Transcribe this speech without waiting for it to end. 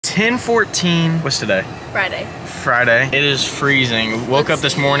10:14. What's today? Friday. It is freezing. Woke up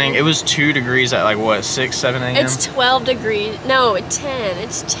this morning. It was 2 degrees at like what, 6, 7 a.m.? It's 12 degrees. No, it's 10.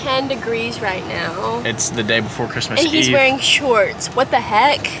 It's 10 degrees right now. It's the day before Christmas Eve. And he's wearing shorts. What the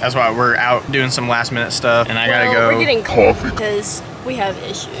heck? That's why we're out doing some last minute stuff, and I gotta go. We're getting coffee because we have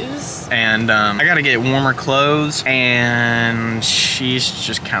issues. And I gotta get warmer clothes, and she's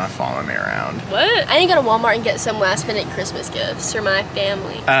just kind of following me around. What? I need to go to Walmart and get some last minute Christmas gifts for my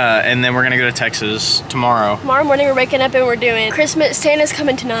family. And then we're gonna go to Texas tomorrow. Tomorrow morning we're waking up and we're doing Christmas. Santa's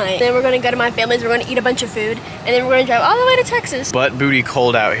coming tonight. Then we're gonna go to my family's. We're gonna eat a bunch of food, and then we're gonna drive all the way to Texas. Butt booty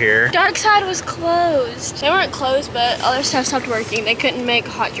cold out here. Dark Side was closed. They weren't closed, but all their stuff stopped working. They couldn't make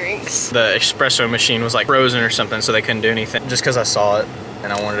hot drinks. The espresso machine was like frozen or something, so they couldn't do anything. Just because I saw it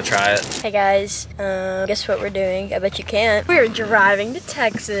and I wanted to try it. Hey guys, guess what we're doing? I bet you can't. We're driving to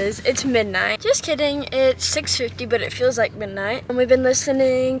Texas. It's midnight. Just kidding, it's 6:50, but it feels like midnight. And we've been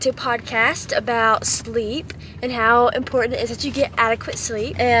listening to podcasts about sleep and how important it is that you get adequate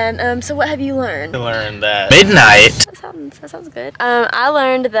sleep. And so what have you learned? I learned that midnight. That sounds good. I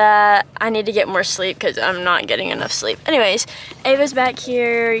learned that I need to get more sleep because I'm not getting enough sleep. Anyways, Ava's back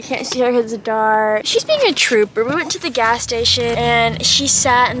here. You can't see her because it's dark. She's being a trooper. We went to the gas station and she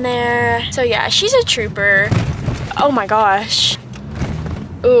sat in there. So yeah, she's a trooper. Oh my gosh.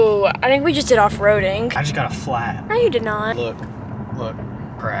 Ooh, I think we just did off-roading. I just got a flat. No, you did not. Look,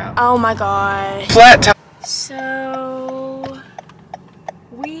 crap. Oh my gosh. Flat tire. So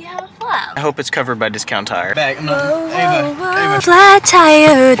we have a flat. I hope it's covered by Discount Tire. Back, Ava. Flat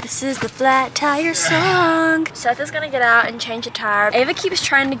tire. This is the flat tire song. Seth is gonna get out and change a tire. Ava keeps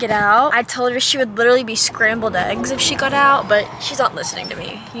trying to get out. I told her she would literally be scrambled eggs if she got out, but she's not listening to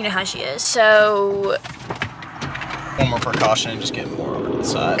me. You know how she is. So one more precaution and just get more over to the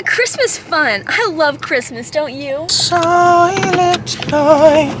side. Christmas fun. I love Christmas, don't you? Silent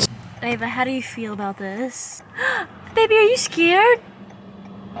night. Ava, how do you feel about this? Baby, are you scared?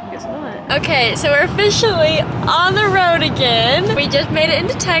 Guess not. Okay, so we're officially on the road again. We just made it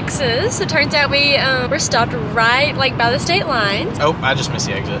into Texas. It turns out we're stopped right like by the state lines. Oh, I just missed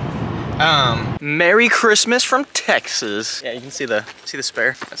the exit. Merry Christmas from Texas. Yeah, you can see the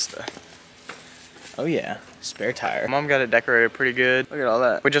spare. That's the, oh yeah, spare tire. Mom got it decorated pretty good. Look at all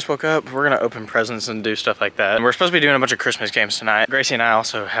that. We just woke up. We're gonna open presents and do stuff like that. And we're supposed to be doing a bunch of Christmas games tonight. Gracie and I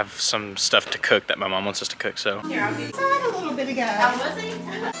also have some stuff to cook that my mom wants us to cook, so. Here, I'll get a little bit ago. How was it?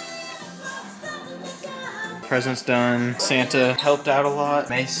 Presents done. Santa helped out a lot.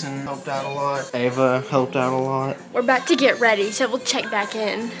 Mason helped out a lot. Ava helped out a lot. We're about to get ready, so we'll check back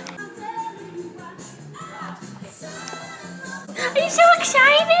in. Are you so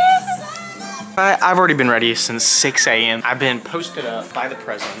excited? I've already been ready since 6 a.m. I've been posted up by the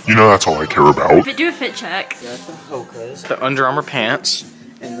present. You know that's all I care about. Do a fit check. Got the Hokas, the Under Armour pants,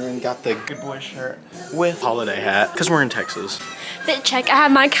 and then got the Good Boy shirt with holiday hat, because we're in Texas. Fit check. I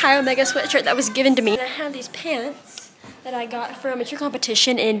have my Chi Omega sweatshirt that was given to me. And I have these pants that I got from a cheer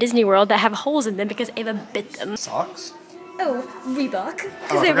competition in Disney World that have holes in them because Ava bit them. Socks? Oh, Reebok.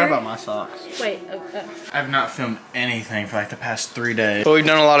 Oh, I forgot about my socks. Wait, I have not filmed anything for like the past 3 days. But we've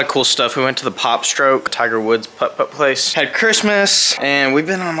done a lot of cool stuff. We went to the Pop Stroke, Tiger Woods putt-putt place. Had Christmas, and we've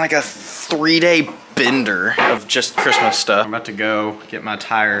been on like a 3-day bender of just Christmas stuff. I'm about to go get my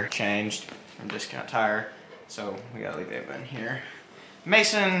tire changed from Discount Tire. So we gotta leave Ava in here.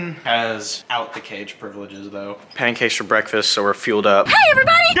 Mason has out the cage privileges though. Pancakes for breakfast, so we're fueled up. Hey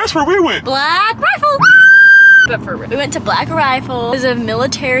everybody! Guess where we went? Black Rifle! But for real. We went to Black Rifle. It was a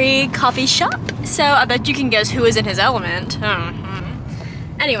military coffee shop. So I bet you can guess who was in his element.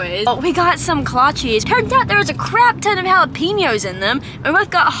 Anyways, we got some kolaches. Turned out there was a crap ton of jalapenos in them. We both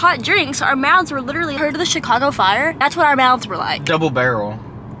got hot drinks. So our mouths were literally, heard of the Chicago fire? That's what our mouths were like. Double barrel.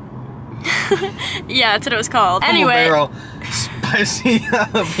 Yeah, that's what it was called. Double anyway. Barrel spicy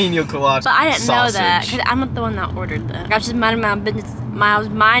jalapeno kolache. But I didn't know that sausage. because I'm not the one that ordered that. I was just minding my own business. I was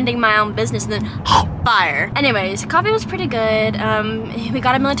minding my own business and then fire. Anyways, coffee was pretty good. We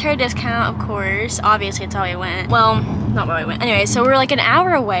got a military discount, of course. Obviously, it's how we went. Well, not why we went. Anyway, so we're like an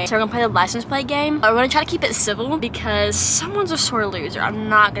hour away. So we're gonna play the license plate game. We're gonna try to keep it civil because someone's a sore loser. I'm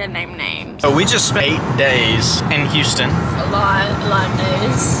not gonna name names. So we just spent 8 days in Houston. A lot of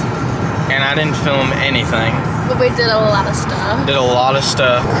days. And I didn't film anything. But we did a lot of stuff. Did a lot of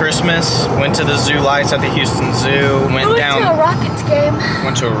stuff. Christmas, went to the zoo lights at the Houston Zoo, We went to a Rockets game.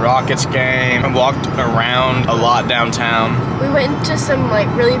 went to a Rockets game, and walked around a lot downtown. We went to some like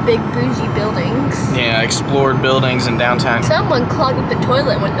really big bougie buildings. Yeah, explored buildings in downtown. Someone clogged up the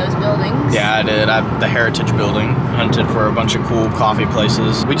toilet in one of those buildings. Yeah, I did. The Heritage Building. Hunted for a bunch of cool coffee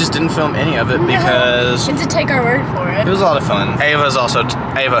places. We just didn't film any of it because And to take our word for it. it was a lot of fun. Ava's also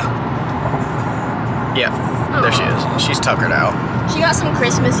Ava. Yeah, there she is. She's tuckered out. She got some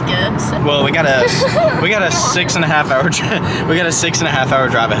Christmas gifts. Well, we got a 6.5 hour we got a 6.5 hour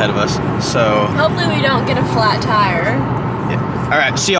drive ahead of us. So Hopefully we don't get a flat tire. yeah. All right, see y'all.